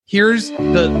Here's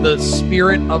the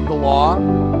spirit of the law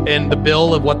and the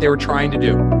bill of what they were trying to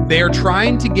do. They are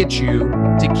trying to get you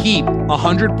to keep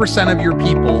 100% of your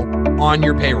people on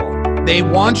your payroll. They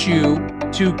want you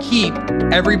to keep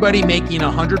everybody making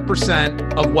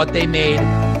 100% of what they made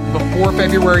before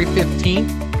February 15th.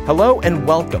 Hello and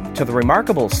welcome to the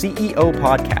Remarkable CEO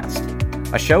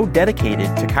Podcast, a show dedicated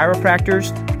to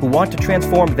chiropractors who want to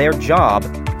transform their job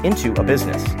into a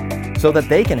business so that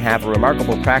they can have a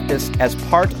remarkable practice as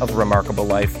part of a remarkable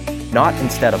life, not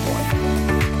instead of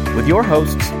one. With your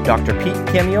hosts, Dr. Pete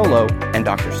Camiolo and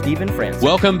Dr. Stephen Francis.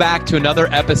 Welcome back to another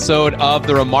episode of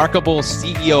the Remarkable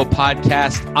CEO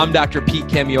Podcast. I'm Dr. Pete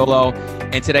Camiolo,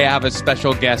 and today I have a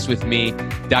special guest with me,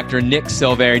 Dr. Nick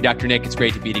Silveri. Dr. Nick, it's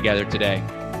great to be together today.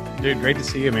 Dude, great to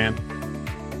see you, man.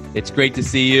 It's great to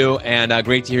see you and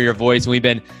great to hear your voice. And we've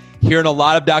been hearing a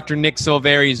lot of Dr. Nick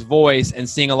Silveri's voice and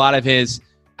seeing a lot of his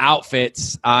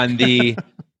outfits on the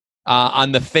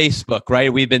Facebook,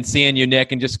 right? We've been seeing you,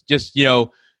 Nick, and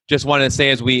just wanted to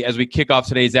say as we kick off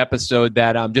today's episode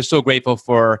that I'm just so grateful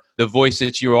for the voice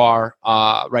that you are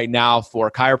right now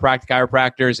for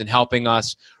chiropractors and helping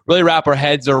us really wrap our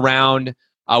heads around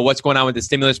what's going on with the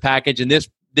stimulus package. And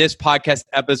this podcast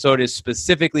episode is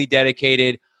specifically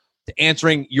dedicated to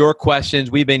answering your questions.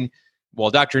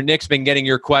 Dr. Nick's been getting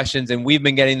your questions, and we've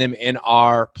been getting them in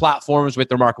our platforms with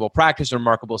the Remarkable Practice,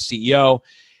 Remarkable CEO.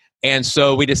 And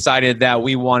so we decided that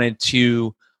we wanted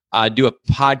to do a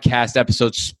podcast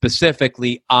episode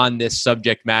specifically on this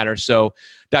subject matter. So,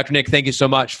 Dr. Nick, thank you so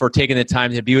much for taking the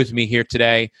time to be with me here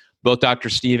today. Both Dr.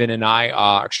 Stephen and I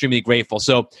are extremely grateful.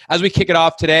 So as we kick it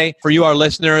off today, for you, our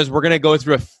listeners, we're going to go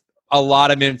through a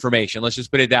lot of information. Let's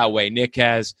just put it that way. Nick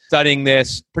has studying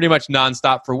this pretty much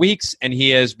nonstop for weeks, and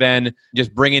he has been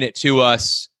just bringing it to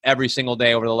us every single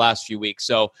day over the last few weeks.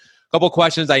 So a couple of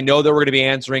questions I know that we're going to be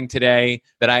answering today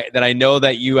that I know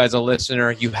that you as a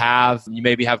listener, you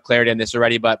maybe have clarity on this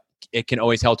already, but it can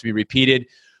always help to be repeated.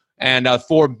 And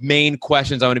 4 main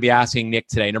questions I'm going to be asking Nick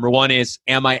today. Number 1 is,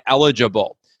 am I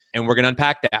eligible? And we're going to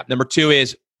unpack that. Number 2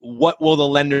 is, what will the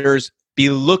lenders be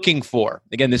looking for?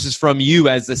 Again, this is from you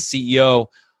as the CEO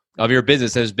of your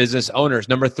business, as business owners.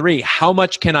 Number 3, how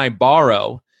much can I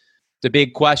borrow? The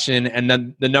big question. And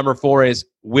then the number 4 is,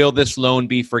 will this loan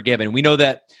be forgiven? We know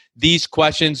that these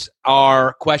questions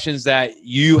are questions that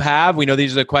you have. We know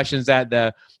these are the questions that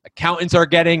the accountants are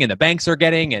getting and the banks are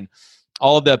getting, and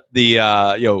all of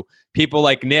the people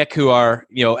like Nick who are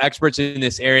experts in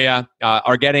this area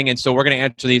are getting. And so we're going to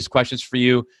answer these questions for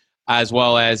you, as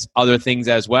well as other things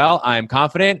as well, I'm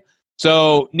confident.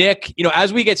 So, Nick,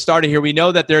 as we get started here, we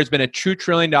know that there's been a $2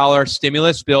 trillion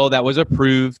stimulus bill that was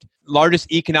approved, largest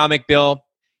economic bill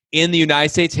in the United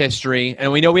States history.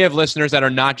 And we know we have listeners that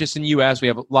are not just in the U.S. We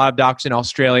have a lot of docs in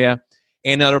Australia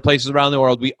and other places around the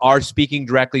world. We are speaking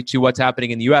directly to what's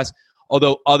happening in the U.S.,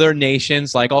 although other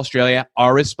nations like Australia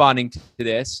are responding to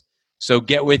this. So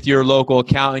get with your local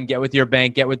accountant, get with your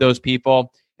bank, get with those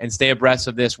people, and stay abreast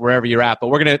of this wherever you're at. But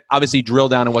we're going to obviously drill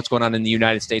down on what's going on in the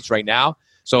United States right now,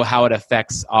 so how it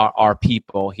affects our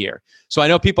people here. So I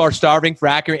know people are starving for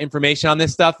accurate information on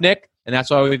this stuff, Nick, and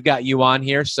that's why we've got you on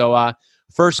here. So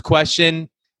first question,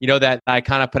 that I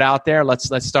kind of put out there, let's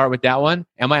start with that one.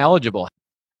 Am I eligible?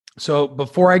 So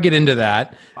before I get into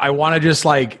that, I want to just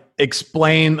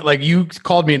explain, you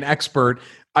called me an expert.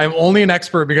 I'm only an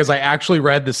expert because I actually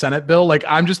read the Senate bill.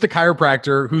 I'm just a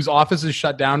chiropractor whose office is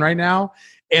shut down right now.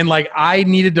 And I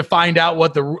needed to find out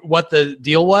what the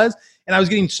deal was. And I was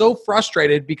getting so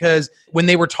frustrated because when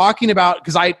they were talking about,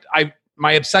 because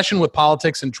my obsession with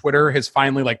politics and Twitter has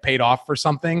finally paid off for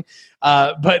something.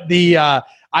 But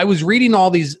I was reading all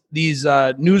these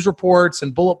news reports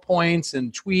and bullet points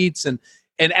and tweets, and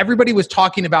everybody was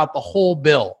talking about the whole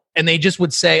bill. And they just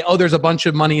would say, oh, there's a bunch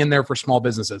of money in there for small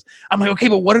businesses. I'm like, okay,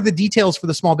 but what are the details for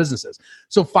the small businesses?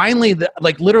 So finally,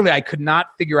 literally, I could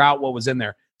not figure out what was in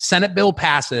there. Senate bill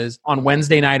passes on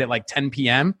Wednesday night at 10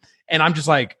 p.m. And I'm just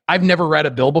I've never read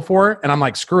a bill before. And I'm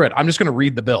like, screw it. I'm just going to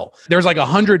read the bill. There's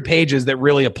 100 pages that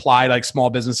really apply small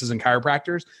businesses and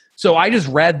chiropractors. So I just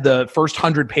read the first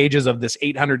 100 pages of this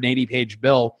 880-page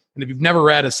bill. And if you've never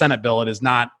read a Senate bill, it is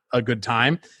not a good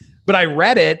time. But I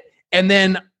read it, and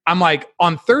then I'm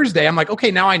on Thursday, I'm okay,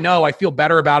 now I know. I feel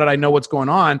better about it. I know what's going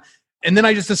on. And then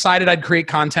I just decided I'd create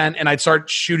content and I'd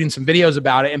start shooting some videos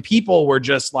about it. And people were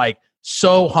just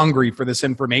so hungry for this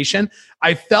information.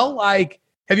 I felt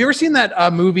have you ever seen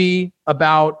that movie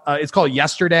about, it's called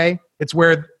Yesterday? It's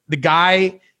where the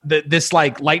guy, this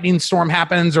lightning storm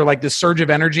happens, or this surge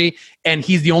of energy, and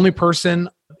he's the only person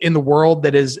in the world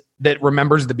that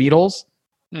remembers the Beatles.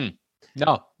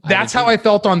 No. That's how I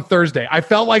felt on Thursday. I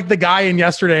felt like the guy in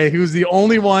Yesterday who's the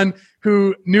only one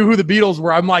who knew who the Beatles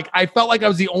were. I'm like, I felt like I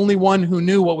was the only one who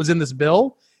knew what was in this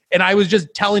bill. And I was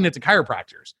just telling it to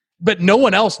chiropractors, but no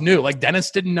one else knew. Like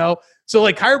dentists didn't know. So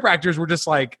like chiropractors were just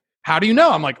like, how do you know?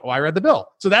 I'm like, oh, I read the bill.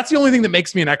 So that's the only thing that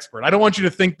makes me an expert. I don't want you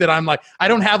to think that I'm like, I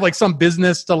don't have like some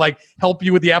business to like help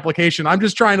you with the application. I'm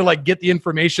just trying to like get the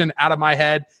information out of my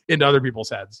head into other people's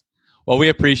heads. Well, we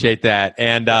appreciate that.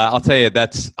 And I'll tell you,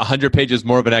 that's 100 pages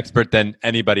more of an expert than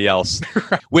anybody else.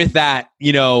 With that,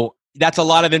 that's a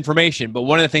lot of information. But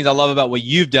one of the things I love about what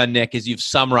you've done, Nick, is you've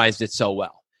summarized it so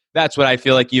well. That's what I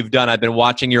feel like you've done. I've been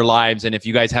watching your lives, and if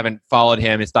you guys haven't followed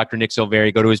him, it's Dr. Nick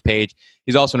Silveri. Go to his page.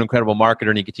 He's also an incredible marketer,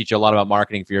 and he can teach you a lot about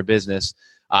marketing for your business,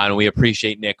 and we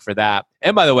appreciate Nick for that.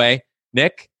 And by the way,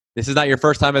 Nick, this is not your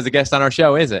first time as a guest on our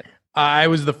show, is it? I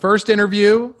was the first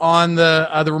interview on the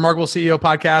Remarkable CEO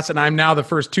podcast, and I'm now the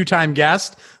first two-time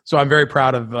guest, so I'm very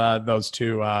proud of those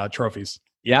two trophies.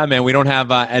 Yeah, man, we don't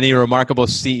have any Remarkable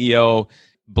CEO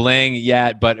bling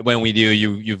yet, but when we do,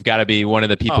 you've got to be one of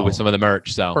the people with some of the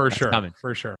merch. So for sure.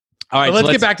 All right, so let's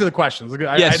get back to the questions.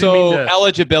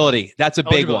 Eligibility, that's a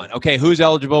big one. Okay, who's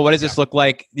eligible? What does this look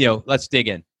like? Let's dig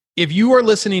in. If you are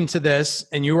listening to this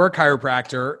and you are a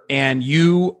chiropractor and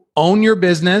you own your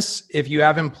business, if you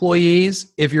have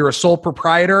employees, if you're a sole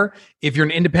proprietor, if you're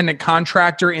an independent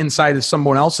contractor inside of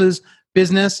someone else's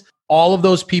business, all of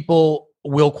those people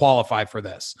will qualify for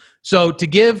this. So to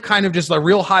give kind of just a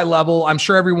real high level, I'm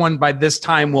sure everyone by this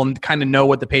time will kind of know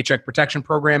what the Paycheck Protection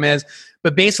Program is,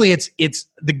 but basically it's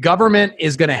the government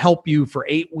is going to help you for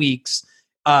 8 weeks,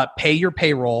 pay your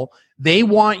payroll. They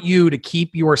want you to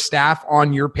keep your staff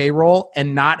on your payroll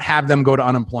and not have them go to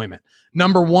unemployment.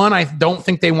 Number one, I don't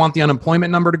think they want the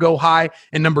unemployment number to go high.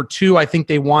 And number two, I think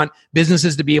they want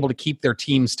businesses to be able to keep their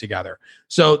teams together.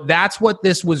 So that's what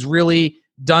this was really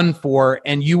done for,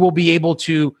 and you will be able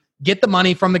to get the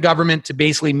money from the government to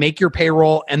basically make your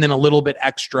payroll and then a little bit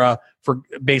extra for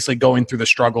basically going through the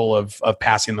struggle of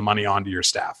passing the money on to your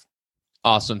staff.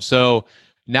 Awesome. So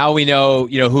now we know,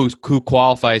 who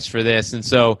qualifies for this. And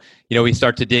so, we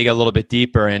start to dig a little bit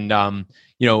deeper and,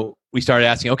 we started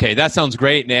asking, okay, that sounds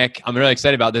great, Nick. I'm really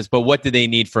excited about this, but what do they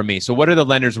need from me? So what are the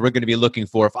lenders we're going to be looking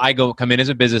for? If I come in as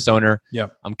a business owner,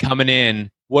 I'm coming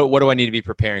in, what do I need to be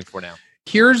preparing for now?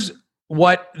 Here's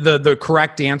what the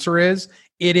correct answer is.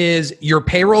 It is your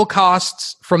payroll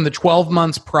costs from the 12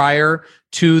 months prior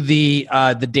to the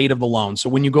date of the loan. So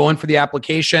when you go in for the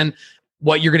application,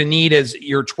 what you're going to need is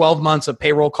your 12 months of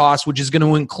payroll costs, which is going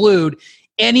to include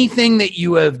anything that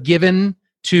you have given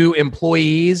to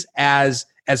employees as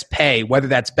pay, whether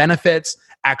that's benefits,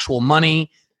 actual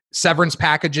money, severance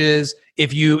packages.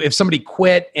 If somebody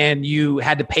quit and you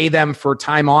had to pay them for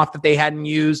time off that they hadn't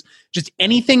used, just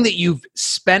anything that you've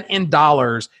spent in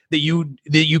dollars that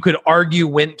you could argue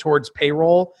went towards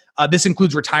payroll. This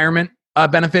includes retirement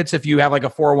benefits if you have like a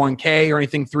 401k or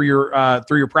anything through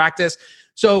your practice.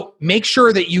 So make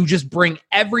sure that you just bring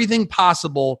everything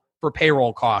possible for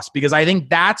payroll costs, because I think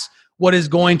that's what is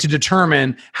going to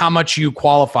determine how much you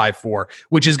qualify for,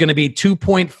 which is going to be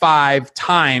 2.5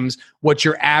 times what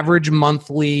your average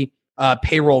monthly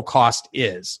payroll cost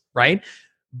is, right?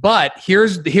 But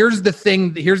here's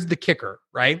the kicker,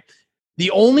 right?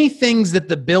 The only things that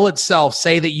the bill itself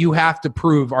say that you have to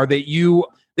prove are that you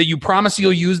promise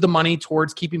you'll use the money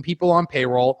towards keeping people on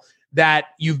payroll, that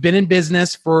you've been in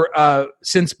business for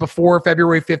since before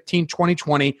February 15,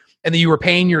 2020, and that you were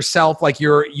paying yourself, like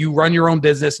you run your own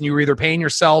business and you were either paying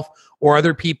yourself or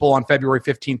other people on February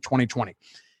 15, 2020.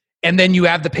 And then you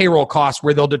have the payroll costs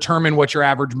where they'll determine what your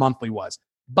average monthly was.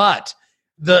 But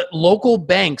the local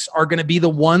banks are going to be the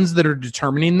ones that are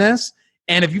determining this.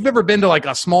 And if you've ever been to like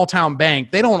a small town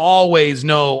bank, they don't always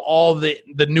know all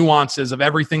the nuances of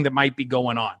everything that might be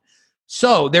going on.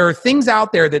 So there are things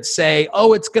out there that say,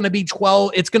 oh, it's going to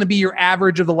be your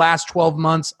average of the last 12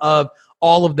 months of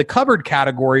all of the covered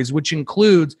categories, which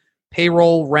includes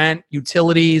payroll, rent,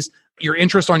 utilities, your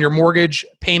interest on your mortgage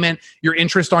payment, your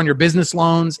interest on your business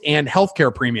loans, and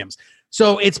healthcare premiums.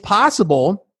 So it's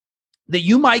possible that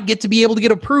you might get to be able to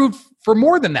get approved for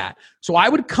more than that. So I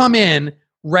would come in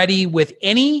ready with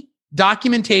any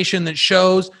documentation that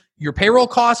shows your payroll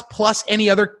costs plus any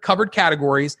other covered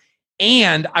categories.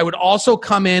 And I would also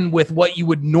come in with what you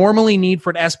would normally need for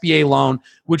an SBA loan,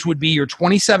 which would be your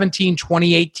 2017,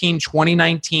 2018,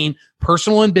 2019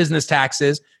 personal and business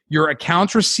taxes, your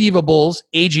accounts receivables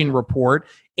aging report,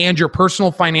 and your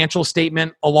personal financial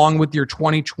statement along with your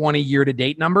 2020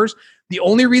 year-to-date numbers. The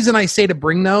only reason I say to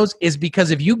bring those is because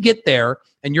if you get there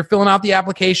and you're filling out the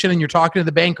application and you're talking to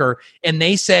the banker and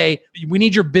they say, we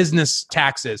need your business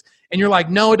taxes, and you're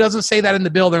like, no, it doesn't say that in the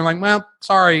bill. They're like, well,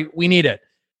 sorry, we need it.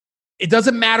 It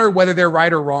doesn't matter whether they're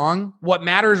right or wrong. What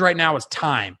matters right now is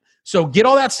time. So get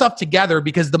all that stuff together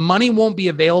because the money won't be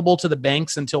available to the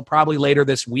banks until probably later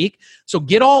this week. So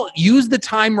use the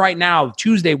time right now,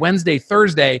 Tuesday, Wednesday,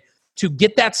 Thursday, to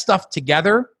get that stuff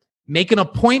together. Make an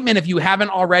appointment if you haven't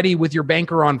already with your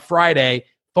banker on Friday,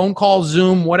 phone call,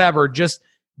 Zoom, whatever. Just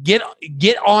get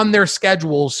on their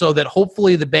schedule so that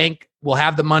hopefully the bank will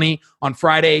have the money on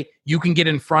Friday. You can get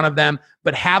in front of them,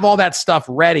 but have all that stuff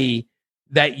ready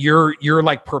that you're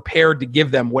like prepared to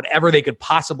give them whatever they could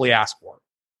possibly ask for.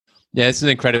 Yeah, this is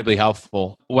incredibly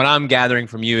helpful. What I'm gathering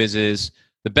from you is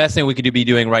the best thing we could be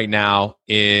doing right now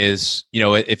is,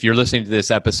 if you're listening to this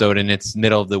episode and it's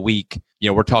middle of the week,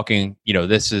 we're talking,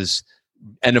 this is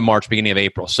end of March, beginning of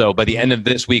April. So by the end of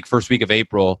this week, first week of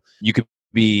April, you could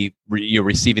be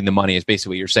receiving the money is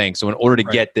basically what you're saying. So in order to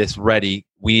get this ready,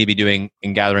 we need to be doing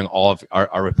and gathering all of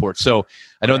our reports. So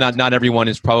I know not everyone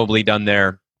has probably done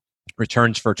their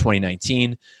returns for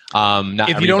 2019.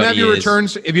 If you don't have your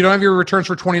returns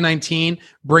for 2019,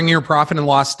 bring your profit and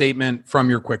loss statement from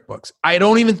your QuickBooks. I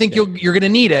don't even think you're going to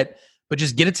need it, but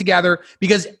just get it together.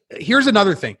 Because here's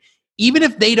another thing. Even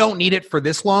if they don't need it for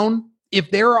this loan, if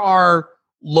there are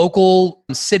local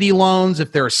city loans,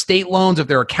 if there are state loans, if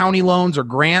there are county loans or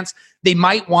grants, they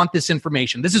might want this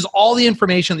information. This is all the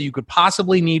information that you could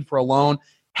possibly need for a loan.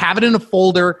 Have it in a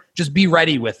folder. Just be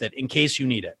ready with it in case you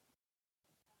need it.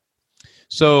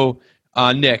 So,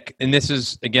 Nick, and this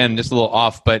is, again, just a little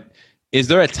off, but is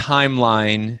there a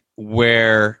timeline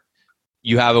where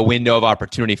you have a window of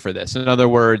opportunity for this? In other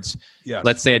words,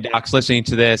 let's say a doc's listening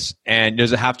to this, and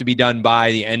does it have to be done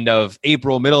by the end of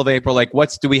April, middle of April? Like,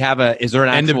 is there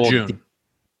an end of June?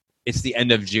 It's the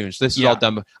end of June. So this is all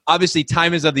done. Obviously,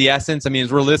 time is of the essence. I mean,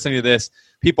 as we're listening to this,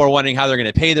 people are wondering how they're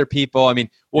going to pay their people. I mean,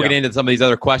 we'll get into some of these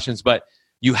other questions, but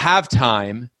you have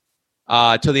time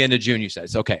till the end of June, you said.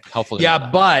 It's okay. Helpful. Yeah,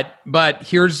 but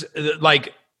here's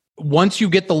once you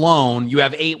get the loan, you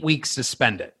have 8 weeks to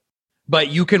spend it. But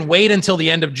you can wait until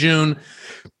the end of June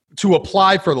to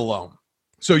apply for the loan.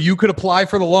 So you could apply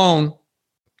for the loan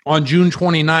on June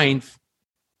 29th,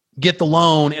 get the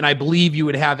loan, and I believe you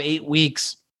would have 8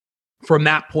 weeks from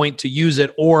that point to use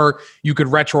it, or you could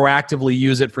retroactively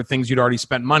use it for things you'd already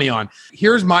spent money on.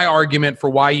 Here's my argument for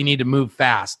why you need to move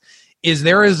fast.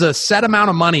 There is a set amount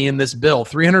of money in this bill,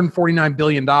 $349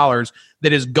 billion,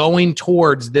 that is going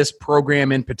towards this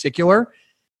program in particular.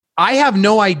 I have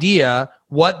no idea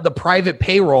what the private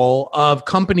payroll of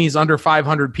companies under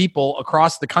 500 people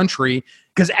across the country,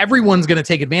 because everyone's going to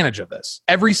take advantage of this.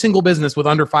 Every single business with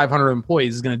under 500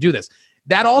 employees is going to do this.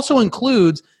 That also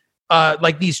includes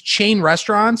these chain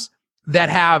restaurants that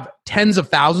have tens of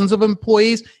thousands of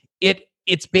employees.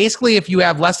 It's basically if you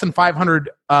have less than 500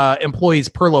 employees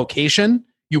per location,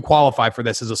 you qualify for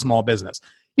this as a small business.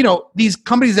 These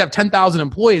companies that have 10,000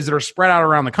 employees that are spread out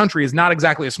around the country is not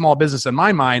exactly a small business in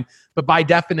my mind, but by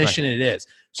definition it is.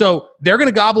 So they're going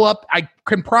to gobble up. I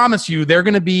can promise you they're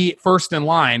going to be first in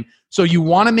line. So you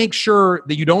want to make sure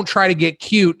that you don't try to get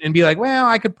cute and be like, well,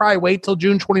 I could probably wait till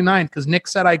June 29th because Nick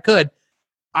said I could.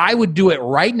 I would do it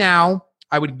right now.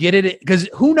 I would get it because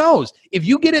who knows? If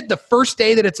you get it the first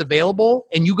day that it's available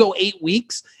and you go 8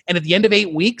 weeks, and at the end of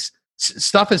 8 weeks,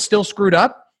 stuff is still screwed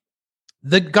up,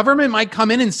 the government might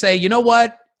come in and say, you know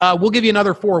what? We'll give you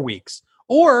another 4 weeks.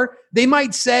 Or they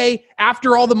might say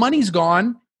after all the money's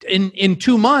gone in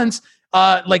 2 months,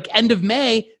 end of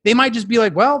May, they might just be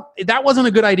like, well, that wasn't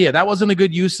a good idea. That wasn't a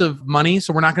good use of money.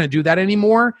 So we're not going to do that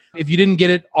anymore. If you didn't get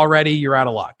it already, you're out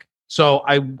of luck. So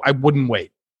I wouldn't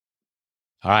wait.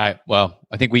 All right. Well,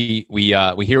 I think we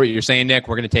hear what you're saying, Nick.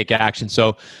 We're going to take action.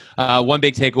 So one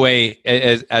big takeaway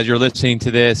as you're listening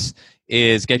to this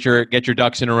is get your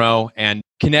ducks in a row and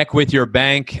connect with your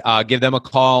bank, give them a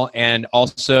call, and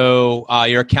also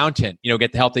your accountant.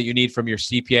 Get the help that you need from your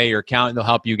CPA, your accountant. They'll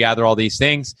help you gather all these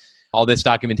things, all this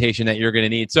documentation that you're going to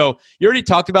need. So you already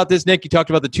talked about this, Nick. You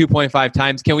talked about the 2.5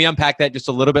 times. Can we unpack that just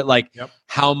a little bit?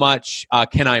 How much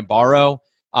can I borrow?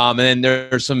 And then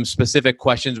there's some specific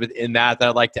questions within that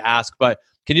I'd like to ask. But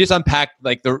can you just unpack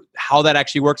how that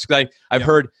actually works? Because I've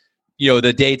heard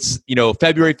the dates,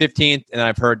 February 15th, and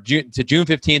I've heard June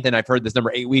 15th, and I've heard this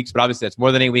number 8 weeks, but obviously that's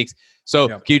more than 8 weeks. So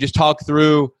can you just talk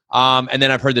through, and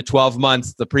then I've heard the 12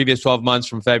 months, the previous 12 months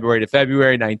from February to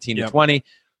February, 19 to 20.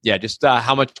 Yeah, just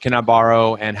how much can I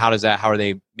borrow, and how are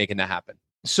they making that happen?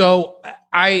 So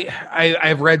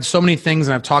I've read so many things,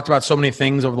 and I've talked about so many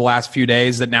things over the last few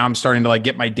days that now I'm starting to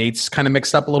get my dates kind of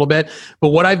mixed up a little bit. But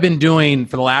what I've been doing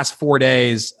for the last 4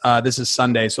 days, this is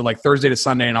Sunday, so Thursday to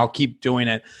Sunday, and I'll keep doing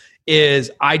it, is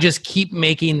I just keep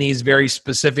making these very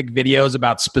specific videos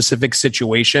about specific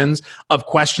situations of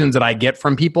questions that I get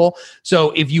from people.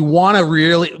 So if you want to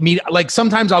really meet, like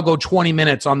sometimes I'll go 20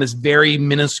 minutes on this very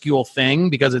minuscule thing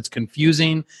because it's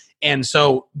confusing. And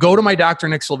so go to my Dr.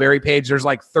 Nick Silveri page. There's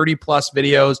like 30 plus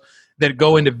videos that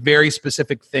go into very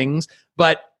specific things.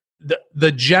 But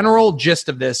the general gist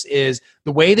of this is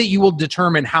the way that you will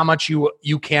determine how much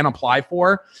you can apply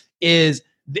for is,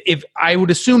 if I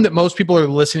would assume that most people are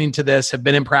listening to this have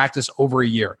been in practice over a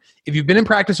year. If you've been in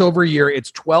practice over a year, it's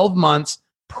 12 months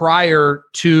prior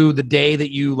to the day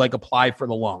that you like apply for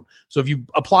the loan. So if you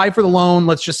apply for the loan,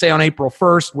 let's just say on April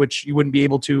 1st, which you wouldn't be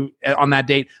able to on that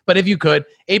date, but if you could,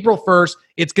 April 1st,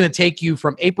 it's going to take you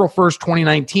from April 1st,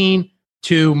 2019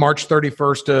 to March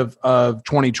 31st of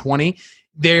 2020.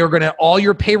 They are going to, all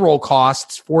your payroll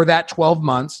costs for that 12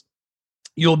 months,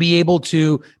 you'll be able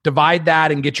to divide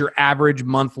that and get your average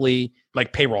monthly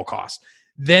like payroll cost.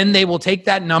 Then they will take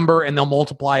that number and they'll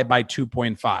multiply it by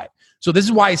 2.5. So this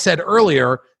is why I said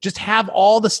earlier, just have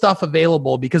all the stuff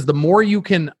available, because the more you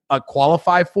can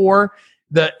qualify for,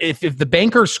 if the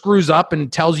banker screws up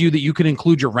and tells you that you can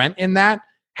include your rent in that,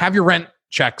 have your rent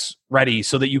checks ready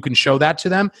so that you can show that to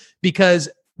them, because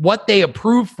what they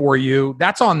approve for you,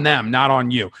 that's on them, not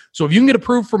on you. So if you can get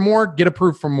approved for more, get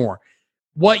approved for more.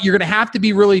 What you're going to have to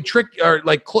be really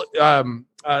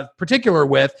particular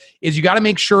with is you got to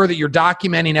make sure that you're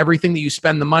documenting everything that you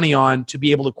spend the money on to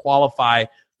be able to qualify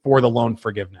for the loan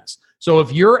forgiveness. So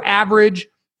if your average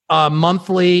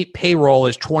monthly payroll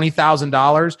is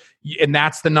 $20,000, and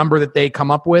that's the number that they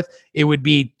come up with, it would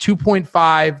be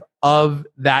 2.5 of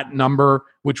that number,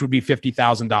 which would be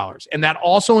 $50,000. And that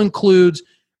also includes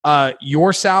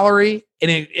your salary, and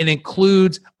it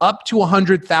includes up to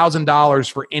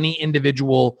 $100,000 for any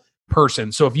individual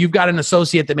person. So if you've got an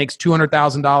associate that makes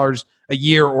 $200,000 a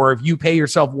year, or if you pay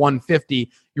yourself $150,000,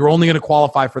 you're only going to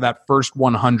qualify for that first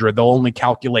 $100,000. They'll only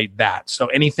calculate that. So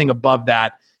anything above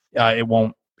that, it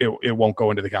won't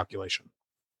go into the calculation.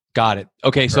 Got it.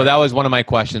 Okay, so that was one of my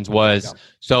questions was,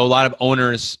 so a lot of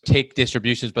owners take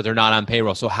distributions, but they're not on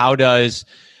payroll. So how does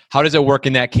it work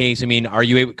in that case? I mean, are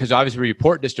you able, because obviously we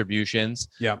report distributions,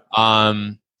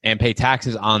 and pay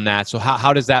taxes on that. So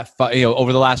how does that,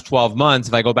 over the last 12 months,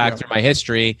 if I go back through my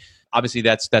history, obviously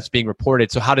that's being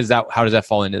reported. So how does that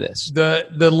fall into this?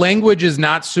 The language is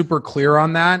not super clear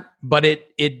on that, but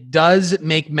it does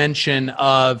make mention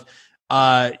of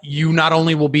you not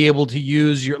only will be able to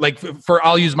use your,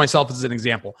 I'll use myself as an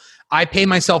example. I pay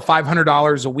myself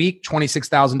 $500 a week,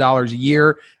 $26,000 a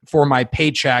year for my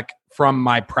paycheck from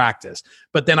my practice.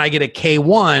 But then I get a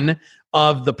K1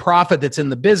 of the profit that's in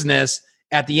the business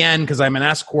at the end, because I'm an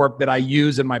S Corp, that I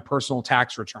use in my personal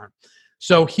tax return.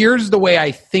 So here's the way I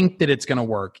think that it's going to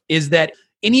work, is that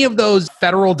any of those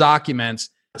federal documents,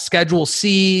 Schedule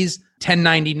Cs,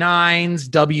 1099s,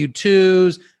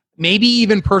 W-2s, maybe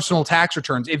even personal tax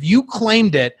returns, if you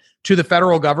claimed it to the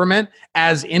federal government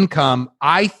as income,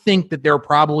 I think that they're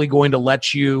probably going to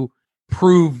let you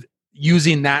prove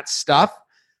using that stuff.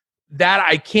 That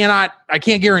I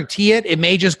can't guarantee it. It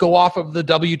may just go off of the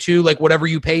W-2, like whatever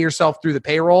you pay yourself through the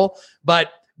payroll,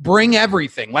 but bring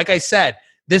everything. Like I said,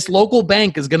 this local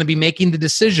bank is going to be making the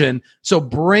decision. So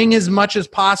bring as much as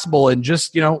possible and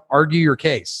just, argue your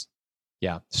case.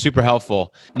 Yeah. Super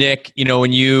helpful. Nick,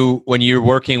 when you're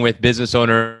working with business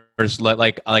owners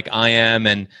like I am,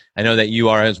 and I know that you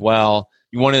are as well,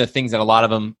 one of the things that a lot of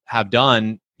them have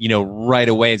done, right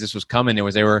away as this was coming,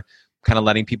 they were kind of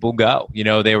letting people go.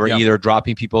 They were either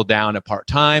dropping people down at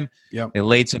part-time. They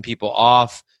laid some people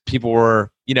off. People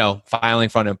were, filing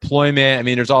for unemployment. I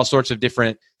mean, there's all sorts of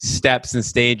different steps and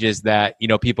stages that,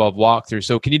 people have walked through.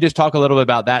 So can you just talk a little bit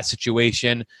about that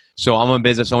situation? So I'm a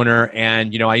business owner,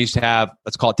 and, I used to have,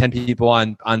 let's call it 10 people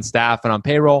on staff and on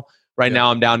payroll. Right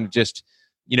now I'm down to just,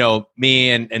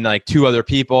 me and like 2 other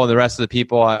people, and the rest of the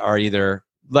people are either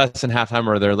less than half-time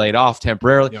or they're laid off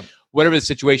temporarily. Whatever the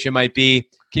situation might be.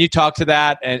 Can you talk to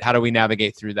that, and how do we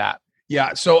navigate through that?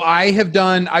 Yeah. So I've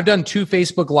done 2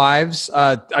 Facebook Lives.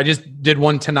 I just did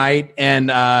one tonight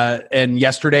and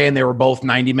yesterday, and they were both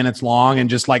 90 minutes long, and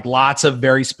just like lots of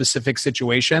very specific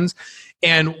situations.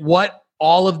 And what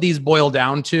all of these boil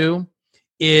down to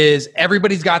is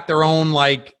everybody's got their own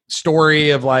like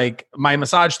story of like, my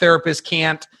massage therapist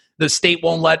the state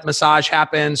won't let massage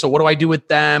happen. So what do I do with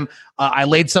them? I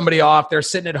laid somebody off. They're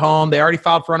sitting at home. They already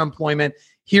filed for unemployment.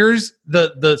 Here's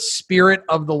the spirit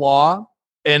of the law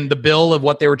and the bill of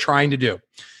what they were trying to do.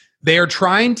 They are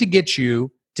trying to get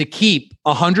you to keep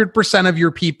 100% of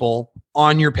your people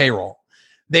on your payroll.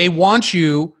 They want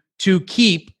you to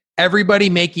keep everybody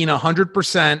making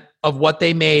 100% of what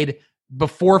they made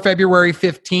before February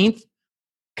 15th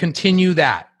continue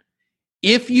that.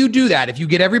 If you do that, if you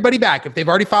get everybody back, if they've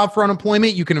already filed for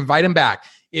unemployment, you can invite them back.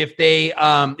 If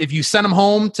you send them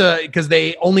home because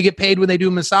they only get paid when they do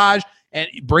a massage, and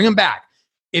bring them back.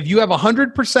 If you have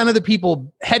 100% of the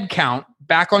people head count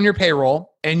back on your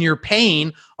payroll and you're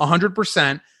paying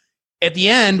 100%, at the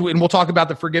end, and we'll talk about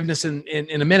the forgiveness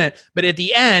in a minute, but at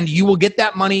the end, you will get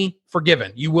that money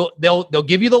forgiven. They'll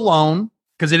give you the loan,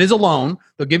 because it is a loan.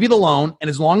 They'll give you the loan, and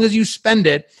as long as you spend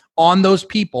it on those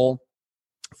people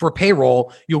for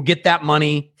payroll, you'll get that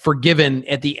money forgiven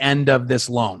at the end of this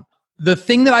loan. The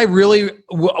thing that I really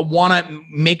want to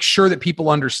make sure that people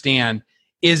understand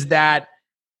is that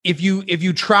if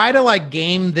you try to like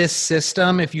game this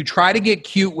system, if you try to get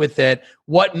cute with it,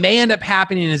 what may end up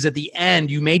happening is at the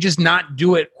end, you may just not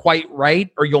do it quite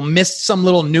right, or you'll miss some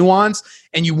little nuance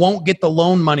and you won't get the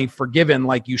loan money forgiven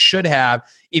like you should have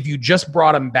if you just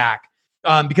brought them back.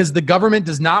 Because the government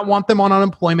does not want them on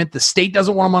unemployment. The state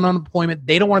doesn't want them on unemployment.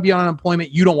 They don't want to be on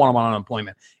unemployment. You don't want them on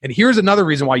unemployment. And here's another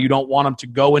reason why you don't want them to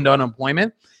go into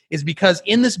unemployment is because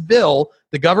in this bill,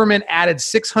 the government added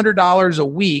 $600 a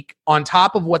week on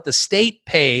top of what the state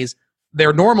pays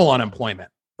their normal unemployment,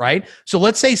 right? So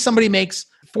let's say somebody makes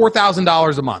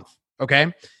 $4,000 a month,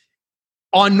 okay?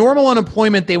 On normal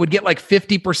unemployment, they would get like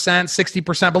 50%,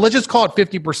 60%, but let's just call it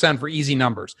 50% for easy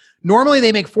numbers. Normally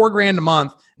they make $4,000 a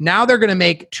month. Now they're going to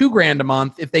make $2,000 a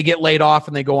month if they get laid off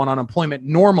and they go on unemployment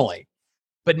normally.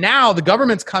 But now the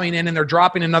government's coming in and they're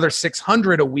dropping another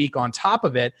 $600 a week on top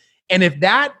of it. And if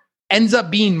that ends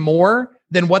up being more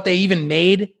than what they even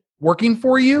made working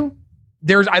for you,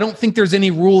 I don't think there's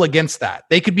any rule against that.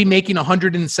 They could be making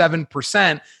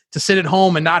 107% to sit at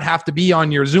home and not have to be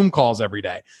on your Zoom calls every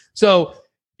day. So,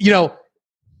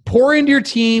 pour into your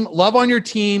team, love on your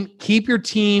team, keep your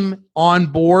team on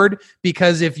board,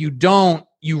 because if you don't,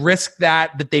 you risk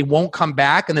that they won't come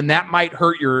back, and then that might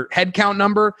hurt your headcount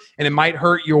number and it might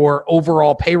hurt your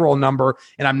overall payroll number.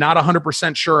 And I'm not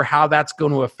 100% sure how that's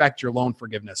going to affect your loan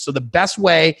forgiveness. So the best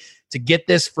way to get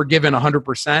this forgiven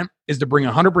 100% is to bring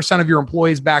 100% of your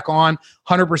employees back on,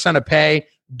 100% of pay,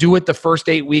 do it the first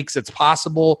 8 weeks it's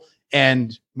possible,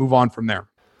 and move on from there.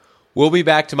 We'll be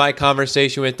back to my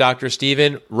conversation with Dr.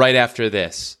 Steven right after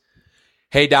this.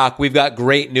 Hey, Doc, we've got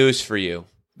great news for you.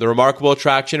 The Remarkable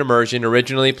Attraction Immersion,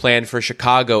 originally planned for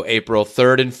Chicago April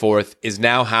 3rd and 4th, is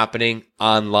now happening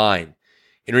online.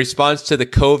 In response to the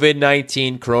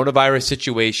COVID-19 coronavirus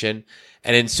situation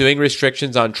and ensuing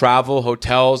restrictions on travel,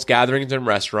 hotels, gatherings, and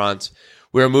restaurants,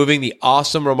 we are moving the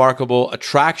awesome Remarkable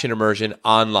Attraction Immersion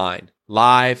online,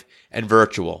 live, and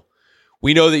virtual.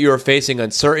 We know that you are facing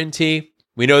uncertainty.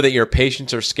 We know that your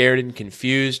patients are scared and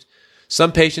confused.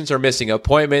 Some patients are missing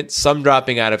appointments, some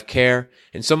dropping out of care,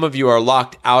 and some of you are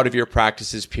locked out of your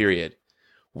practices, period.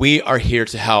 We are here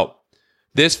to help.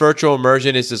 This virtual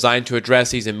immersion is designed to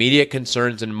address these immediate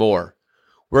concerns and more.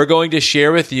 We're going to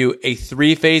share with you a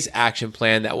 3-phase action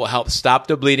plan that will help stop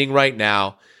the bleeding right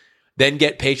now, then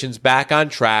get patients back on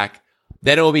track.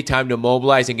 Then it will be time to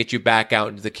mobilize and get you back out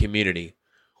into the community.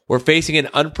 We're facing an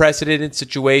unprecedented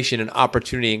situation and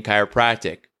opportunity in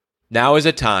chiropractic. Now is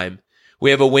a time.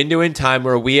 We have a window in time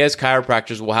where we as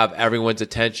chiropractors will have everyone's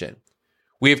attention.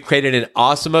 We have created an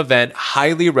awesome event,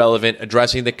 highly relevant,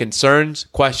 addressing the concerns,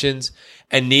 questions,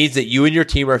 and needs that you and your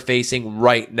team are facing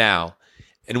right now.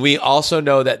 And we also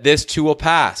know that this too will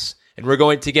pass, and we're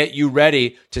going to get you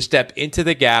ready to step into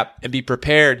the gap and be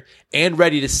prepared and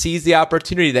ready to seize the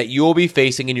opportunity that you will be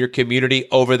facing in your community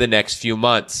over the next few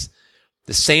months.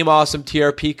 The same awesome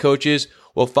TRP coaches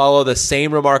will follow the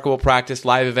same Remarkable Practice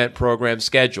live event program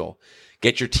schedule.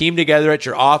 Get your team together at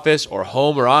your office or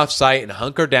home or offsite and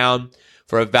hunker down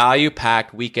for a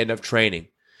value-packed weekend of training.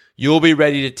 You will be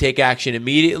ready to take action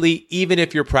immediately, even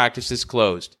if your practice is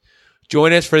closed.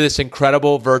 Join us for this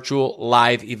incredible virtual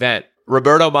live event.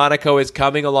 Roberto Monaco is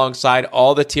coming alongside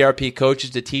all the TRP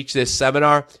coaches to teach this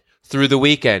seminar through the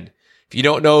weekend. If you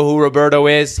don't know who Roberto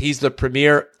is, he's the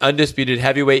premier undisputed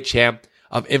heavyweight champ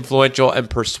of influential and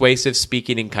persuasive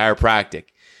speaking in chiropractic.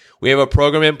 We have a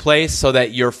program in place so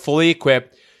that you're fully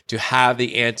equipped to have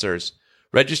the answers.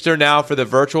 Register now for the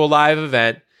virtual live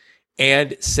event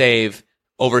and save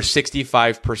over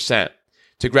 65%.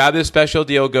 To grab this special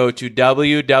deal, go to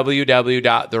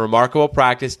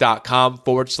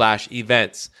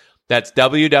www.theremarkablepractice.com/events. That's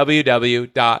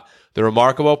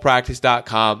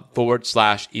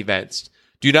www.theremarkablepractice.com/events.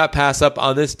 Do not pass up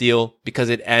on this deal because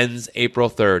it ends April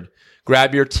 3rd.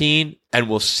 Grab your team and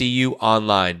we'll see you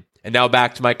online. And now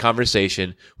back to my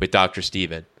conversation with Dr.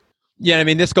 Steven. Yeah, I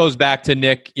mean, this goes back to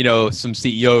Nick, some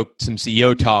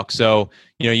CEO talk. So,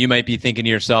 you might be thinking to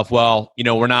yourself, well,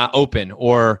 we're not open,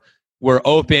 or we're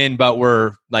open, but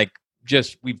we're like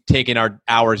we've taken our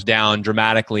hours down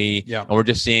dramatically, Yeah. and we're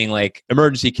just seeing like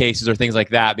emergency cases or things like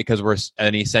that because we're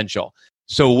an essential.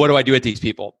 So what do I do with these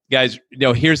people? Guys,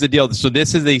 here's the deal. So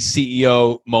this is a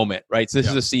CEO moment, right? So this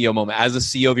is a CEO moment. As a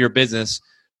CEO of your business,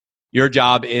 your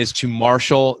job is to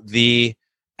marshal the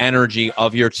energy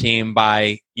of your team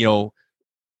by,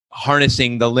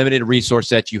 harnessing the limited resource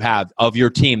that you have of your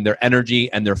team, their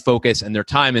energy and their focus and their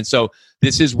time. And so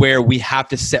this is where we have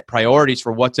to set priorities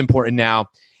for what's important now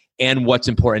and what's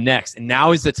important next. And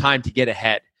now is the time to get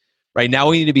ahead. Right now,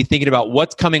 we need to be thinking about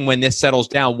what's coming when this settles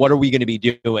down. What are we going to be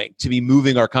doing to be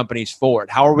moving our companies forward?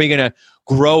 How are we going to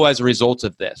grow as a result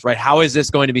of this? Right? How is this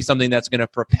going to be something that's going to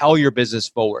propel your business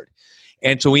forward?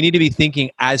 And so we need to be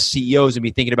thinking as CEOs and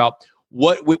be thinking about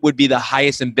what would be the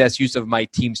highest and best use of my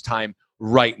team's time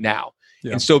right now.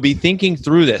 Yeah. And so be thinking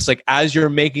through this, like as you're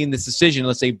making this decision,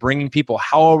 let's say bringing people,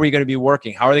 how are we going to be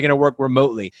working? How are they going to work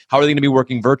remotely? How are they going to be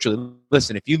working virtually?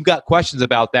 Listen, if you've got questions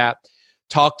about that,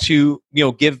 talk to,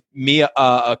 give me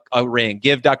a ring,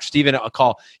 give Dr. Steven a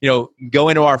call, go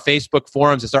into our Facebook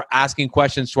forums and start asking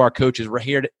questions to our coaches. We're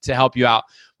here to help you out.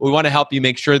 We want to help you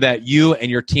make sure that you and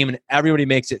your team and everybody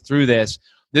makes it through this.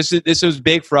 This is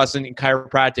big for us in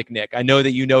chiropractic, Nick. I know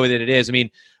that you know that it is. I mean,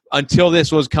 until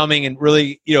this was coming and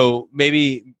really,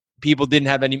 maybe people didn't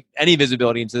have any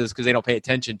visibility into this because they don't pay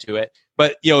attention to it.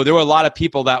 But, there were a lot of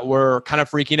people that were kind of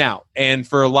freaking out, and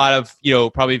for a lot of,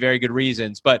 probably very good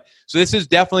reasons. But so this has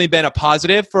definitely been a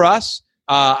positive for us.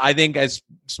 I think as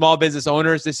small business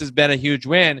owners, this has been a huge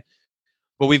win,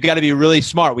 but we've got to be really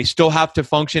smart. We still have to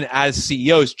function as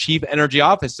CEOs, chief energy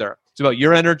officer. It's about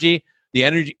your energy, the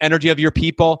energy of your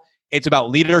people. It's about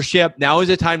leadership. Now is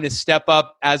the time to step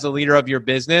up as a leader of your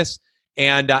business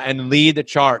and lead the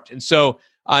charge. And so,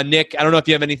 Nick, I don't know if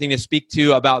you have anything to speak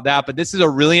to about that, but this is a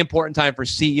really important time for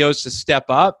CEOs to step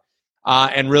up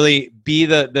and really be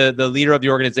the leader of the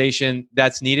organization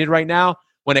that's needed right now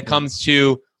when it comes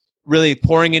to really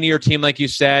pouring into your team, like you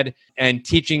said, and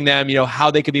teaching them,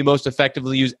 how they could be most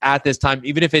effectively used at this time,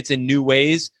 even if it's in new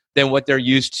ways than what they're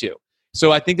used to.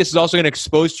 So I think this is also going to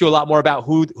expose you a lot more about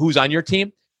who's on your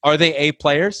team. Are they A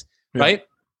players, right?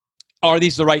 Are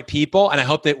these the right people? And I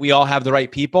hope that we all have the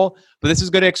right people. But this is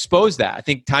going to expose that. I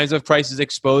think times of crisis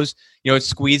expose, it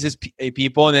squeezes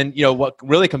people. And then, what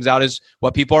really comes out is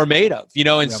what people are made of,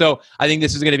 And so I think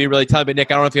this is going to be really tough. But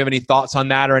Nick, I don't know if you have any thoughts on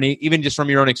that or even just from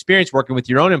your own experience working with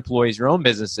your own employees, your own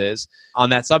businesses on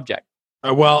that subject.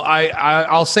 Well,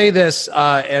 I'll say this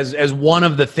as one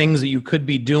of the things that you could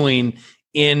be doing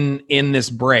in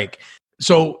this break.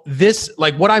 So this,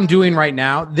 like what I'm doing right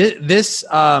now, this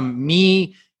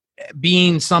me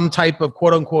being some type of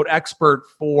quote unquote expert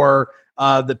for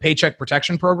the Paycheck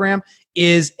Protection Program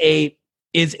it's a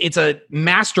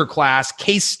masterclass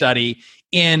case study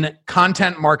in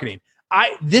content marketing.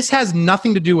 This has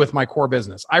nothing to do with my core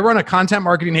business. I run a content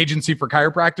marketing agency for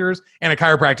chiropractors and a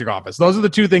chiropractic office. Those are the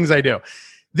two things I do.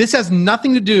 This has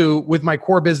nothing to do with my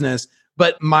core business,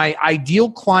 but my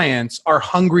ideal clients are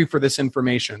hungry for this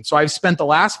information. So I've spent the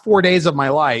last 4 days of my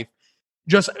life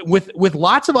just with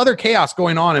lots of other chaos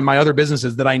going on in my other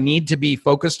businesses that I need to be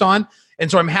focused on.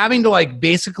 And so I'm having to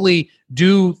basically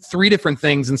do 3 different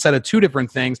things instead of 2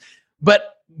 different things. But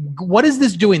what is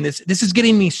this doing? This is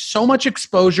getting me so much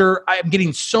exposure. I'm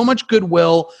getting so much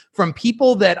goodwill from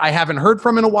people that I haven't heard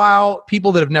from in a while,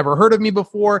 people that have never heard of me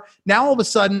before. Now, all of a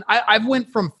sudden, I've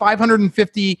went from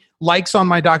 550 likes on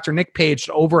my Dr. Nick page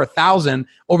to over 1,000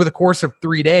 over the course of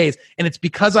 3 days. And it's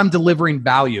because I'm delivering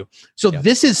value. So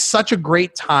This is such a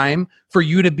great time for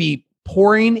you to be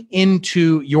pouring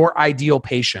into your ideal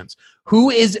patients.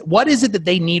 What is it that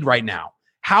they need right now?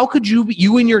 How could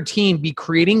you and your team be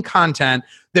creating content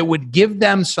that would give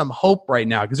them some hope right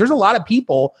now? Because there's a lot of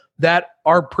people that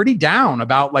are pretty down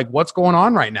about what's going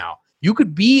on right now. You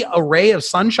could be a ray of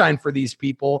sunshine for these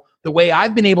people the way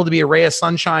I've been able to be a ray of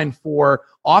sunshine for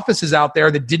offices out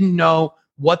there that didn't know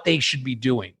what they should be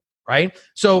doing, right?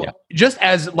 So just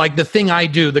as the thing I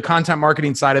do, the content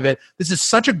marketing side of it, this is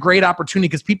such a great opportunity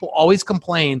because people always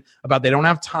complain about they don't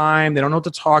have time, they don't know what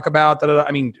to talk about.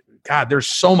 I mean, God, there's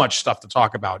so much stuff to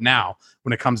talk about now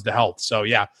when it comes to health. So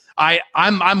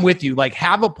I'm with you.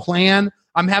 Have a plan.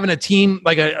 I'm having a team,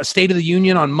 a State of the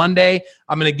Union on Monday.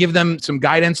 I'm going to give them some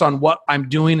guidance on what I'm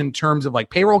doing in terms of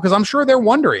payroll, because I'm sure they're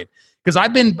wondering. Because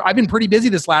I've been pretty busy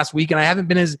this last week, and I haven't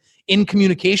been as in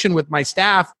communication with my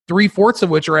staff, 3/4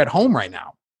 of which are at home right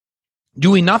now,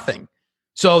 doing nothing.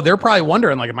 So they're probably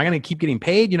wondering, am I going to keep getting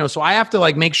paid? So I have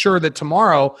to make sure that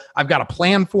tomorrow I've got a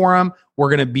plan for them. We're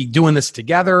going to be doing this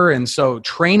together. And so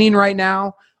training right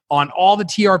now on all the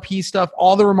TRP stuff,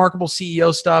 all the Remarkable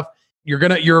CEO stuff.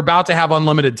 you're about to have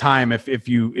unlimited time if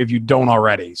you don't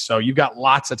already. So you've got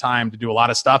lots of time to do a lot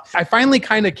of stuff. I finally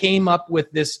kind of came up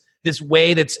with this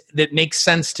way that makes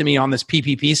sense to me on this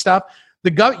PPP stuff.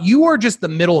 You are just the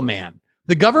middleman.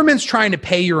 The government's trying to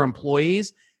pay your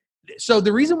employees. So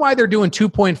the reason why they're doing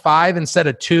 2.5 instead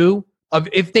of 2,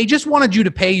 if they just wanted you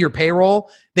to pay your payroll,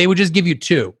 they would just give you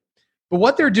 2. But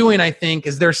what they're doing, I think,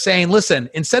 is they're saying, listen,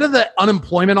 instead of the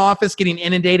unemployment office getting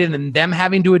inundated and them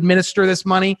having to administer this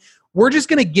money, we're just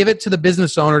going to give it to the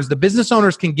business owners. The business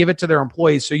owners can give it to their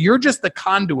employees. So you're just the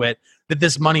conduit that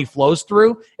this money flows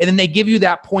through. And then they give you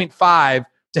that 0.5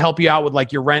 to help you out with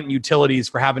like your rent and utilities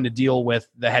for having to deal with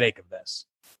the headache of this.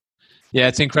 Yeah,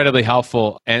 it's incredibly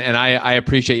helpful. And I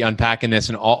appreciate you unpacking this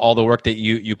and all the work that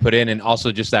you put in, and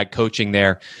also just that coaching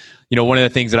there. One of the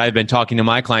things that I've been talking to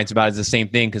my clients about is the same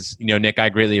thing, because, Nick, I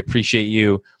greatly appreciate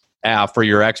you for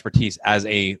your expertise as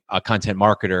a content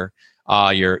marketer,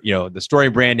 the story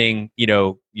branding,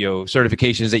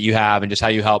 certifications that you have, and just how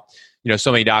you help,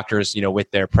 so many doctors,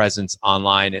 with their presence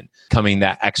online and becoming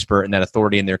that expert and that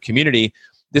authority in their community.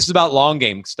 This is about long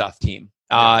game stuff, team.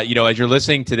 As you're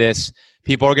listening to this,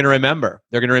 people are going to remember.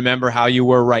 They're going to remember how you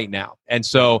were right now. And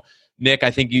so, Nick, I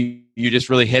think you just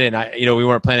really hit it. And we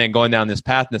weren't planning on going down this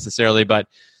path necessarily, but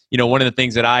one of the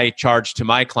things that I charged to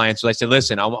my clients was I said,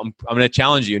 listen, I'm going to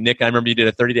challenge you. Nick, I remember you did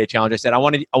a 30-day challenge. I said, I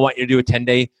want you to do a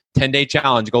 10-day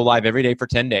challenge, go live every day for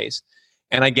 10 days.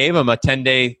 And I gave them a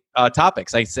 10-day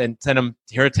topics. I sent them,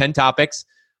 here are 10 topics.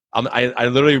 I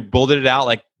literally bulleted it out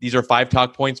like these are 5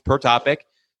 talk points per topic.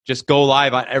 Just go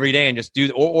live every day and just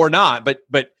do, or not, but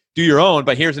do your own.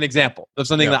 But here's an example of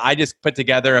something that I just put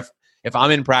together. If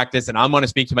I'm in practice and I'm going to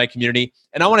speak to my community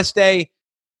and I want to stay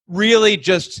really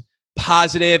just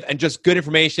positive and just good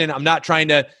information, I'm not trying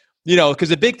to, because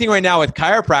the big thing right now with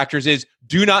chiropractors is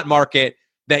do not market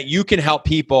that you can help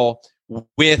people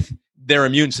with their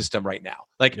immune system right now.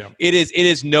 Like it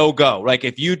is no go. Like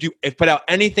if put out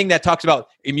anything that talks about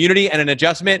immunity and an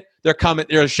adjustment, they're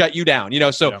to shut you down.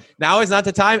 So now is not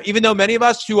the time, even though many of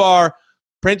us who are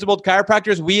principled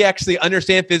chiropractors, we actually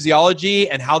understand physiology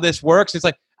and how this works. It's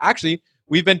like, actually,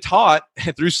 we've been taught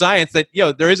through science that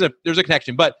there's a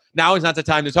connection, but now is not the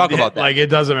time to talk about that. Like it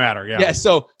doesn't matter. Yeah.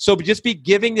 So just be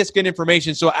giving this good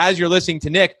information. So as you're listening to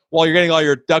Nick, while you're getting all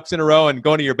your ducks in a row and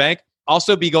going to your bank,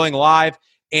 also be going live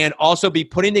and also be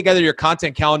putting together your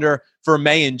content calendar for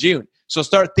May and June. So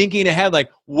start thinking ahead,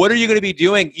 like what are you going to be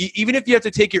doing? Even if you have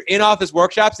to take your in-office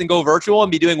workshops and go virtual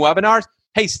and be doing webinars,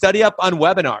 hey, study up on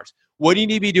webinars. What do you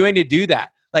need to be doing to do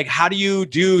that? Like, how do you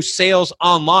do sales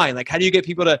online? Like, how do you get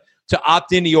people to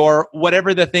opt into your,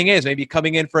 whatever the thing is, maybe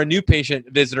coming in for a new patient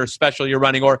visitor special you're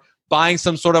running, or buying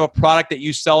some sort of a product that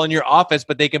you sell in your office,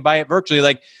 but they can buy it virtually.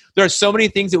 Like, there are so many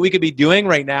things that we could be doing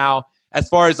right now as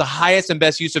far as the highest and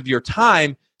best use of your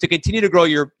time to continue to grow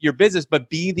your business, but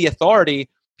be the authority.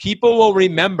 People will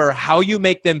remember how you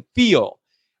make them feel,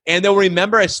 and they'll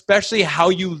remember especially how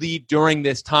you lead during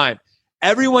this time.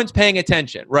 Everyone's paying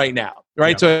attention right now,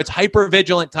 right? So it's hyper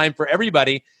vigilant time for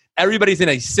everybody. Everybody's in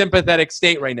a sympathetic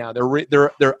state right now.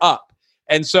 They're up.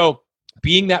 And so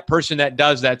being that person that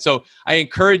does that. So I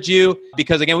encourage you,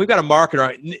 because again, we've got a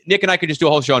marketer. Nick and I could just do a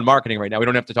whole show on marketing right now. We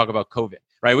don't have to talk about COVID,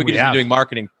 right? We could just be doing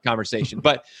marketing conversation.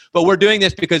 But we're doing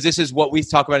this because this is what we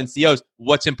talk about in CEOs.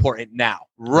 What's important now?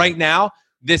 Right now,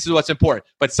 this is what's important.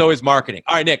 But so is marketing.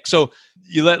 All right, Nick. So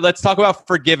let's talk about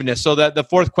forgiveness. So the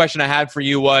fourth question I had for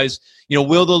you was,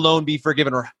 will the loan be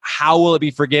forgiven, or how will it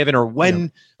be forgiven, or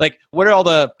when? Like, what are all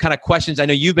the kind of questions? I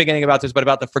know you've been getting about this, but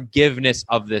about the forgiveness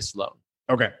of this loan.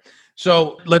 Okay.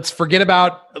 So let's forget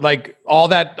about like all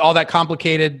that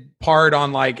complicated part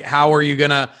on like how are we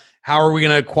gonna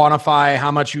quantify how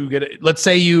much you get? Let's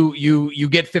say you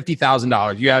get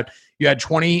 $50,000. You had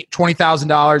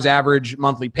 $20,000 average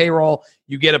monthly payroll.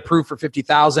 You get approved for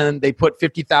 $50,000. They put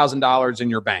 $50,000 in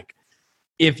your bank.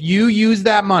 If you use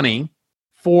that money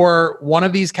for one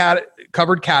of these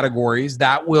covered categories,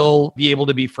 that will be able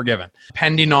to be forgiven,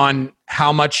 depending on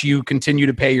how much you continue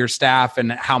to pay your staff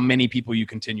and how many people you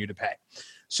continue to pay.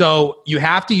 So you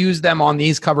have to use them on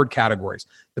these covered categories.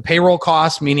 The payroll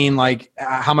costs, meaning like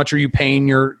how much are you paying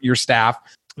your staff?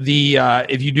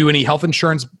 If you do any health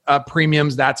insurance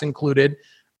premiums, that's included.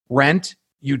 Rent,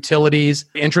 utilities,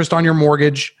 interest on your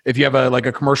mortgage, if you have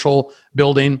a commercial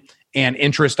building, and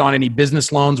interest on any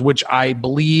business loans, which I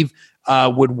believe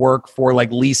would work for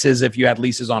like leases if you had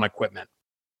leases on equipment.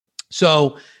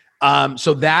 So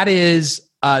that is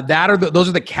those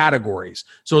are the categories.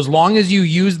 So as long as you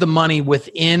use the money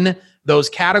within those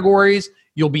categories,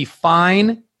 you'll be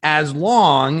fine, as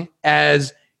long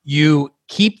as you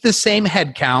keep the same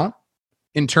head count,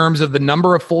 in terms of the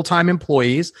number of full-time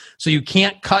employees. So you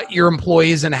can't cut your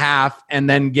employees in half and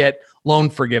then get loan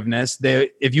forgiveness.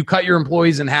 If you cut your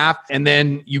employees in half and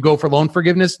then you go for loan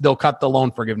forgiveness, they'll cut the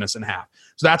loan forgiveness in half.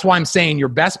 So that's why I'm saying your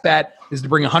best bet is to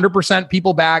bring 100%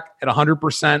 people back at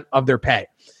 100% of their pay.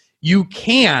 You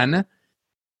can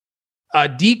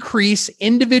decrease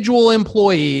individual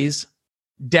employees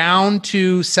down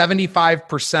to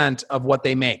 75% of what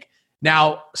they make.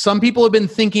 Now, some people have been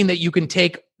thinking that you can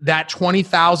take that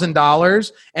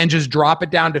 $20,000 and just drop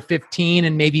it down to 15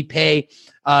 and maybe pay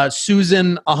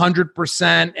Susan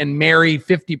 100% and Mary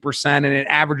 50% and it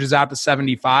averages out to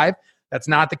 75. That's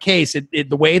not the case.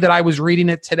 The way that I was reading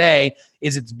it today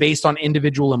is it's based on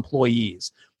individual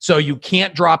employees. So you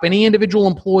can't drop any individual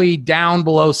employee down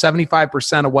below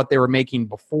 75% of what they were making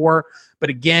before. But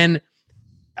again,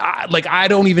 I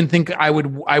don't even think I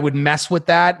would mess with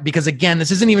that, because again,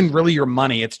 this isn't even really your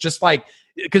money. It's just like,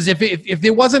 because if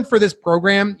it wasn't for this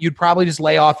program, you'd probably just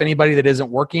lay off anybody that isn't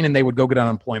working and they would go get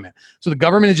unemployment. So the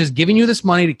government is just giving you this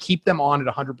money to keep them on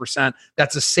at 100%.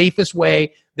 That's the safest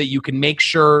way that you can make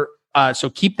sure. So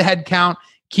keep the head count,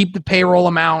 keep the payroll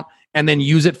amount, and then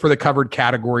use it for the covered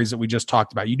categories that we just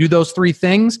talked about. You do those three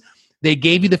things. They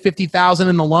gave you the $50,000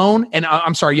 in the loan, and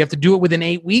I'm sorry, you have to do it within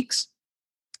 8 weeks.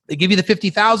 They give you the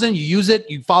 $50,000, you use it,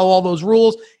 you follow all those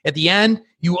rules. At the end,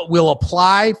 you will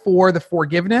apply for the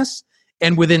forgiveness.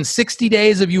 And within 60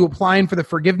 days of you applying for the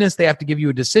forgiveness, they have to give you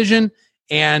a decision.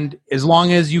 And as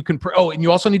long as you can, and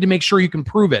you also need to make sure you can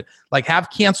prove it. Like have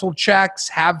canceled checks,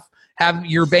 have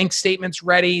your bank statements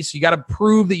ready. So you got to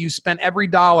prove that you spent every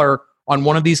dollar on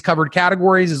one of these covered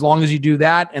categories. As long as you do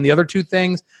that and the other two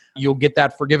things, you'll get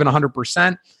that forgiven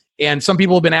 100%. And some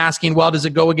people have been asking, well, does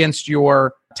it go against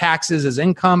your taxes as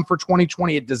income for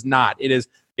 2020? It does not.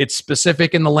 It's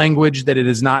specific in the language that it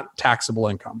is not taxable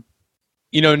income.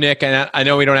 You know, Nick, and I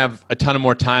know we don't have a ton of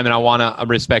more time, and I want to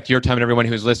respect your time and everyone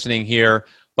who's listening here.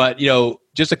 But,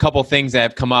 just a couple of things that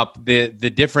have come up. The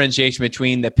differentiation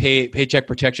between the Paycheck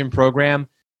Protection Program,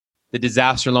 the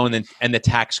disaster loan, and the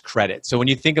tax credit. So when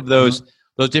you think of those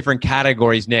different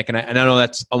categories, Nick, and I know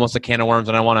that's almost a can of worms,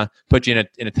 and I want to put you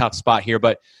in a tough spot here,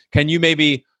 but can you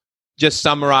maybe just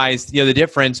summarize the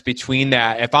difference between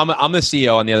that? If I'm the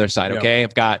CEO on the other side, okay,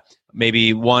 I've got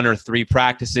maybe 1 or 3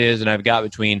 practices, and I've got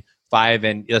between 5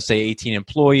 and let's say 18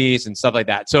 employees and stuff like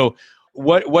that. So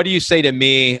what do you say to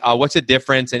me? What's the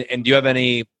difference? And do you have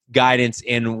any guidance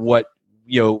in what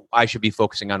I should be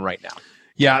focusing on right now?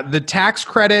 Yeah, the tax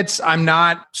credits, I'm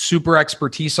not super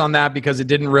expertise on that because it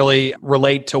didn't really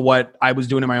relate to what I was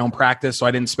doing in my own practice. So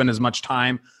I didn't spend as much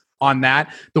time on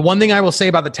that. The one thing I will say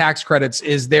about the tax credits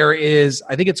is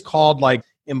I think it's called like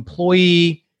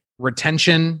employee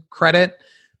retention credit.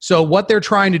 So what they're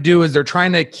trying to do is they're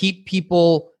trying to keep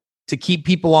people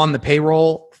on the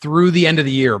payroll through the end of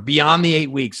the year, beyond the 8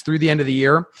 weeks, through the end of the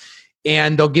year.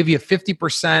 And they'll give you a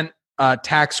 50%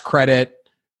 tax credit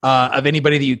of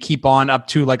anybody that you keep on up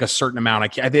to like a certain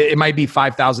amount. It might be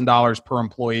 $5,000 per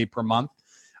employee per month,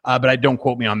 but I don't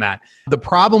quote me on that. The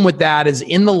problem with that is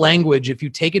in the language, if you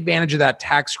take advantage of that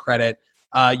tax credit,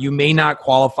 you may not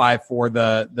qualify for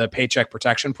the Paycheck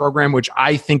Protection Program, which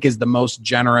I think is the most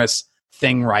generous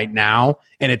thing right now.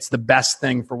 And it's the best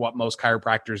thing for what most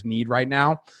chiropractors need right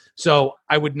now. So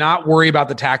I would not worry about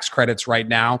the tax credits right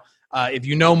now. If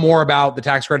you know more about the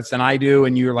tax credits than I do,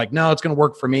 and you're like, no, it's going to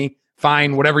work for me,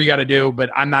 fine, whatever you got to do, but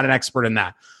I'm not an expert in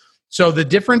that. So the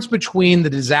difference between the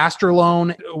disaster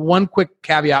loan, one quick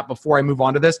caveat before I move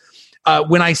on to this.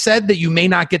 When I said that you may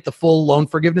not get the full loan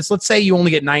forgiveness, let's say you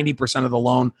only get 90% of the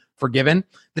loan forgiven,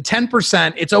 the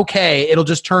 10%, it's okay. It'll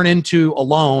just turn into a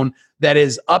loan that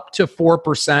is up to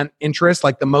 4% interest.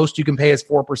 Like the most you can pay is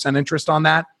 4% interest on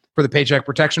that for the Paycheck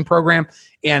Protection Program,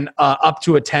 and up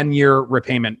to a 10-year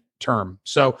repayment term.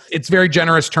 So it's very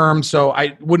generous terms. So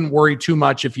I wouldn't worry too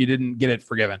much if you didn't get it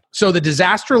forgiven. So the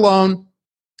disaster loan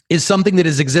is something that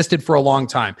has existed for a long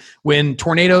time. When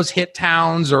tornadoes hit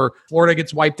towns or Florida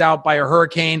gets wiped out by a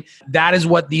hurricane, that is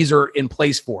what these are in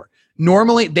place for.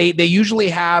 Normally, they usually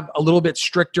have a little bit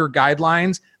stricter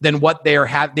guidelines than what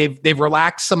they've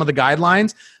relaxed some of the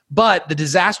guidelines, but the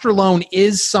disaster loan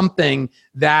is something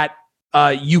that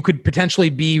you could potentially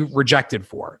be rejected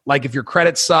for. Like if your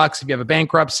credit sucks, if you have a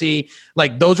bankruptcy,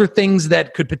 like those are things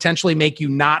that could potentially make you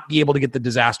not be able to get the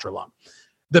disaster loan.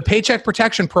 The Paycheck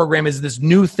Protection Program is this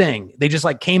new thing. They just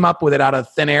came up with it out of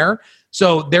thin air.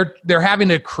 So they're having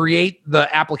to create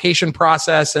the application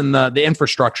process and the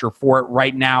infrastructure for it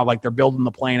right now. Like they're building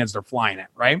the plane as they're flying it,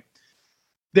 right?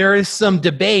 There is some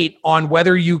debate on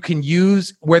whether you can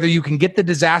get the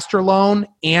disaster loan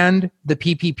and the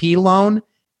PPP loan,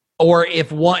 or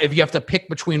if you have to pick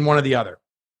between one or the other.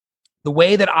 The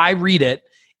way that I read it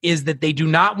is that they do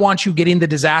not want you getting the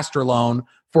disaster loan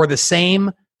for the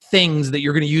same things that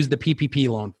you're going to use the PPP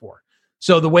loan for.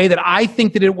 So the way that I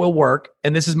think that it will work,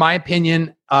 and this is my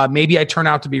opinion, maybe I turn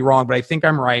out to be wrong, but I think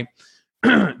I'm right,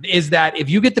 is that if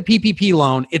you get the PPP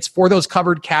loan, it's for those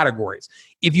covered categories.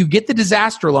 If you get the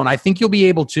disaster loan, I think you'll be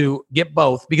able to get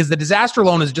both, because the disaster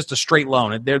loan is just a straight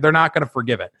loan. They're not going to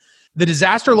forgive it. The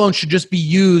disaster loan should just be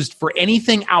used for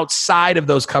anything outside of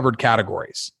those covered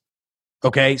categories.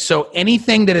 Okay, so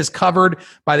anything that is covered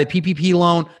by the PPP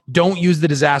loan, don't use the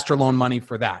disaster loan money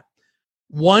for that.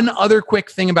 One other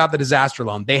quick thing about the disaster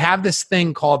loan, they have this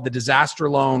thing called the disaster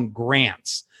loan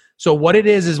grants. So what it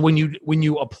is when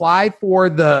you apply for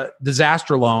the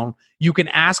disaster loan, you can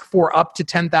ask for up to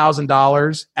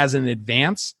 $10,000 as an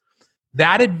advance.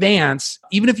 That advance,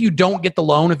 even if you don't get the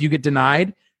loan, if you get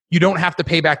denied, you don't have to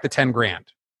pay back the 10 grand.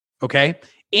 Okay?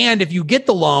 And if you get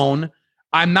the loan,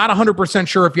 I'm not 100%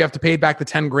 sure if you have to pay back the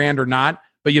 10 grand or not,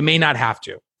 but you may not have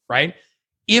to, right?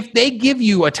 If they give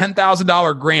you a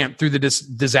 $10,000 grant through the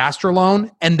disaster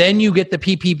loan, and then you get the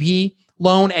PPP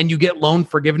loan and you get loan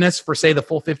forgiveness for, say, the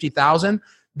full $50,000,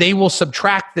 they will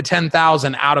subtract the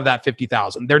 $10,000 out of that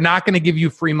 $50,000. They're not going to give you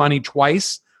free money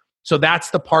twice. So that's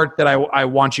the part that I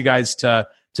want you guys to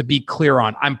be clear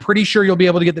on. I'm pretty sure you'll be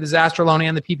able to get the disaster loan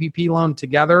and the PPP loan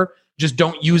together. Just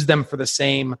don't use them for the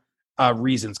same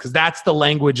reasons, because that's the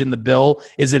language in the bill,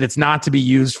 is that it's not to be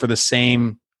used for the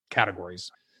same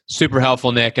categories. Super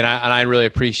helpful, Nick. And I really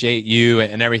appreciate you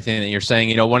and everything that you're saying.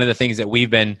 You know, one of the things that we've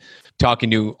been talking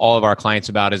to all of our clients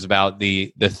about is about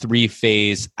the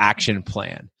 3-phase action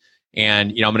plan.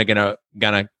 And, you know, I'm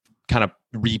gonna kind of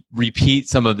repeat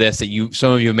some of this that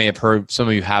some of you may have heard, some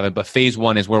of you haven't, but phase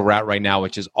 1 is where we're at right now,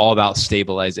 which is all about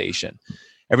stabilization.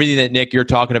 Everything that, Nick, you're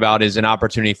talking about is an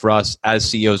opportunity for us as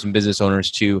CEOs and business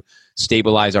owners to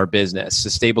stabilize our business, to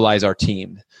stabilize our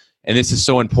team. And this is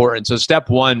so important. So step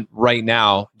 1 right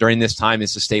now during this time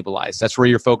is to stabilize. That's where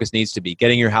your focus needs to be,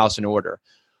 getting your house in order.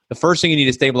 The first thing you need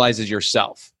to stabilize is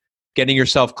yourself, getting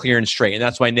yourself clear and straight. And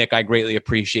that's why, Nick, I greatly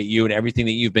appreciate you and everything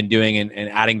that you've been doing and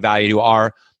adding value to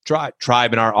our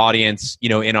tribe and our audience, you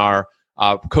know, in our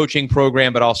coaching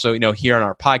program, but also, you know, here on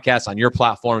our podcast, on your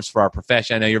platforms for our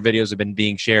profession. I know your videos have been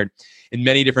being shared in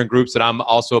many different groups that I'm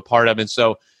also a part of. And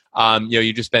so, you know,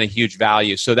 you've just been a huge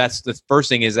value. So that's the first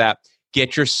thing, is that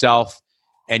get yourself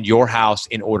and your house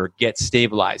in order, get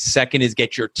stabilized. Second is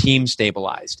get your team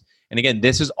stabilized. And again,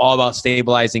 this is all about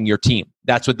stabilizing your team.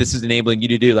 That's what this is enabling you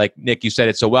to do. Like Nick, you said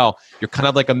it so well. You're kind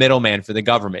of like a middleman for the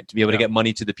government to be able to get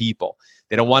money to the people.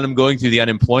 They don't want them going through the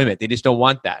unemployment. They just don't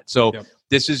want that. So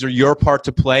this is your part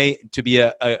to play, to be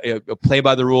a play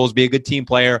by the rules, be a good team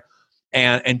player,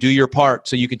 and do your part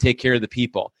so you can take care of the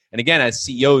people. And again, as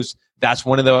CEOs, that's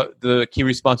one of the key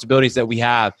responsibilities that we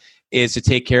have, is to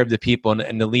take care of the people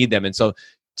and to lead them. And so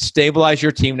stabilize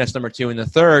your team. That's number 2. And the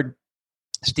third,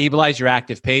 stabilize your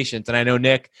active patients. And I know,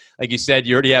 Nick, like you said,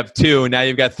 you already have 2, and now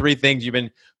you've got 3 things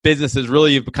businesses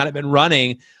really you've kind of been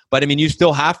running. But I mean, you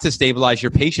still have to stabilize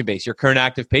your patient base, your current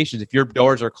active patients. If your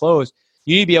doors are closed,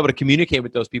 you need to be able to communicate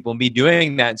with those people and be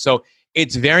doing that. And so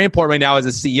it's very important right now as a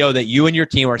CEO that you and your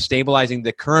team are stabilizing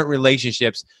the current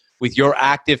relationships with your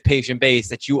active patient base,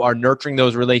 that you are nurturing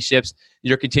those relationships,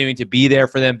 you're continuing to be there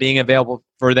for them, being available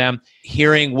for them,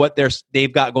 hearing what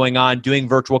they've got going on, doing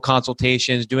virtual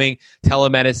consultations, doing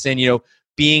telemedicine, you know,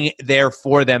 being there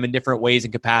for them in different ways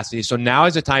and capacities. So now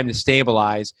is the time to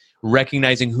stabilize,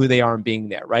 recognizing who they are and being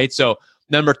there, right? So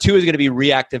number 2 is going to be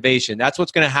reactivation. That's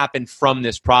what's going to happen from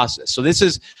this process. So this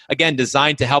is, again,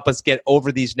 designed to help us get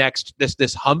over this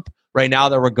hump right now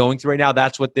that we're going through right now.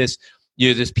 That's what this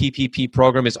PPP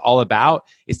program is all about,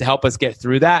 is to help us get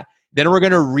through that. Then we're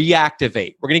going to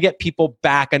reactivate. We're going to get people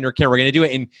back under care. We're going to do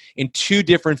it in 2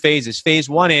 different phases. Phase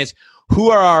 1 is, who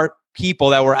are our people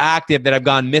that were active that have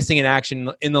gone missing in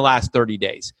action in the last 30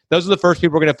 days? Those are the first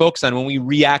people we're going to focus on when we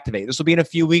reactivate. This will be in a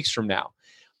few weeks from now.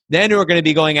 Then we're going to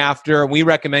be going after, we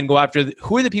recommend go after,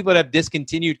 who are the people that have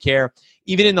discontinued care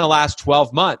even in the last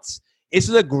 12 months? This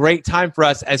is a great time for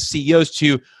us as CEOs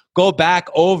to go back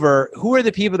over who are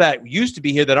the people that used to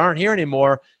be here that aren't here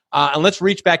anymore, and let's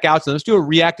reach back out to them. Let's do a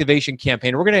reactivation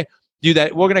campaign. We're going to do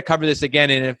that. We're going to cover this again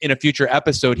in a future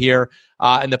episode here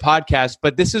in the podcast,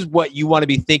 but this is what you want to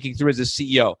be thinking through as a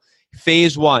CEO.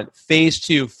 Phase 1, phase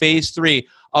 2, phase 3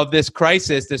 of this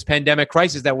crisis, this pandemic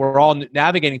crisis that we're all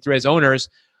navigating through as owners.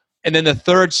 And then the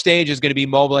third stage is going to be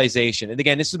mobilization. And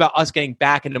again, this is about us getting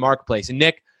back into the marketplace. And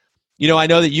Nick, you know, I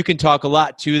know that you can talk a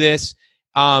lot to this.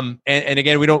 And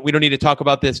again, we don't need to talk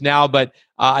about this now, but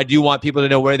I do want people to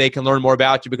know where they can learn more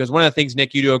about you, because one of the things,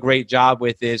 Nick, you do a great job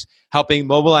with is helping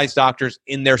mobilize doctors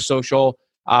in their social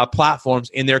platforms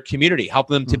in their community, help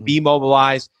them to be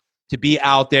mobilized, to be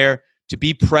out there, to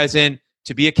be present,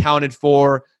 to be accounted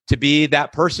for, to be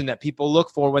that person that people look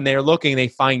for when they're looking, they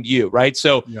find you, right?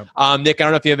 So, Nick, I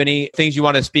don't know if you have any things you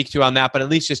want to speak to on that, but at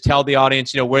least just tell the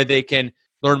audience, where they can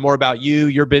learn more about you,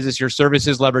 your business, your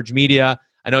services, Leverage Media.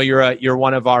 I know you're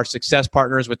one of our success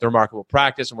partners with the Remarkable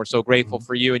Practice, and we're so grateful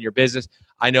for you and your business.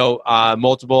 I know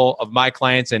multiple of my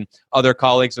clients and other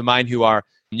colleagues of mine who are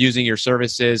using your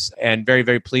services and very,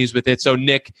 very pleased with it. So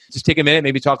Nick, just take a minute,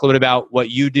 maybe talk a little bit about what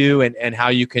you do and how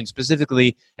you can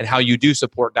specifically and how you do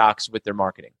support docs with their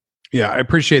marketing. Yeah, I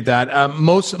appreciate that.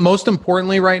 Most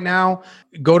importantly right now,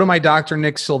 go to my Dr.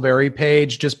 Nick Silveri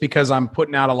page, just because I'm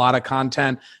putting out a lot of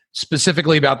content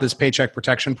specifically about this Paycheck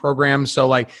Protection Program. So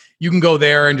like you can go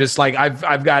there and just like,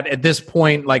 I've got at this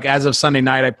point, like as of Sunday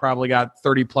night, I probably got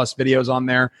 30 plus videos on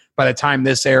there. By the time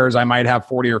this airs, I might have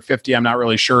 40 or 50. I'm not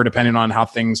really sure, depending on how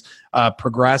things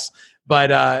progress.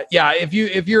 But yeah, if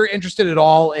you're interested at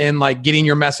all in like getting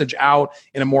your message out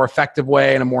in a more effective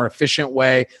way, in a more efficient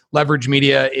way, Leverage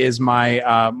Media is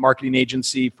my marketing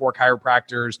agency for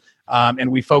chiropractors.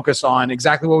 And we focus on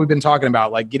exactly what we've been talking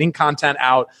about, like getting content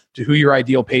out to who your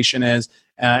ideal patient is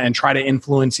and try to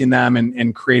influencing them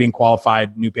and creating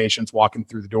qualified new patients walking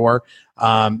through the door.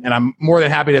 And I'm more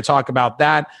than happy to talk about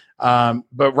that.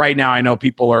 But right now I know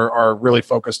people are really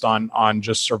focused on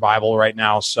just survival right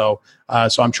now. So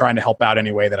I'm trying to help out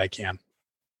any way that I can.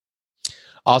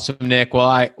 Awesome, Nick. Well,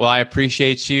 I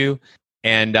appreciate you.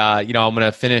 And, I'm going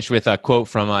to finish with a quote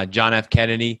from John F.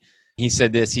 Kennedy. He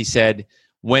said this, he said,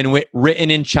 "When written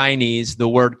in Chinese, the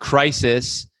word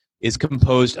crisis is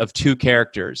composed of two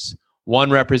characters.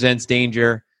 One represents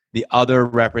danger, the other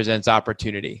represents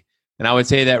opportunity." And I would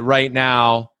say that right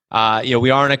now,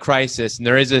 we are in a crisis, and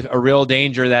there is a real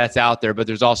danger that's out there, but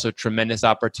there's also tremendous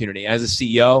opportunity. As a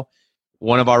CEO,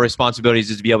 one of our responsibilities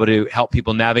is to be able to help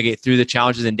people navigate through the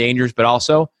challenges and dangers, but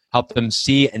also help them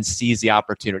see and seize the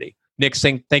opportunity. Nick,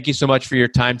 thank you so much for your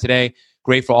time today.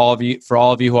 Great for all of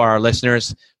you who are our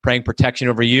listeners, praying protection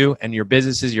over you and your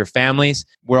businesses, your families.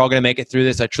 We're all going to make it through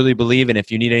this, I truly believe. And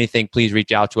if you need anything, please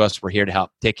reach out to us. We're here to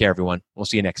help. Take care, everyone. We'll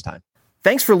see you next time.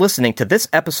 Thanks for listening to this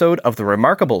episode of the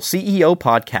Remarkable CEO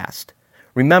Podcast.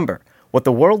 Remember, what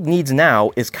the world needs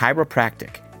now is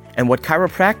chiropractic. And what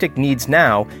chiropractic needs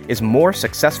now is more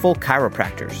successful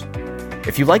chiropractors.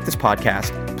 If you like this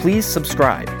podcast, please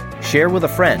subscribe, share with a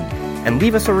friend, and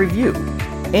leave us a review.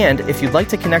 And if you'd like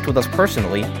to connect with us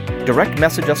personally, direct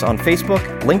message us on Facebook,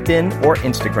 LinkedIn, or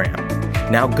Instagram.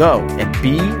 Now go and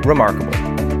be remarkable.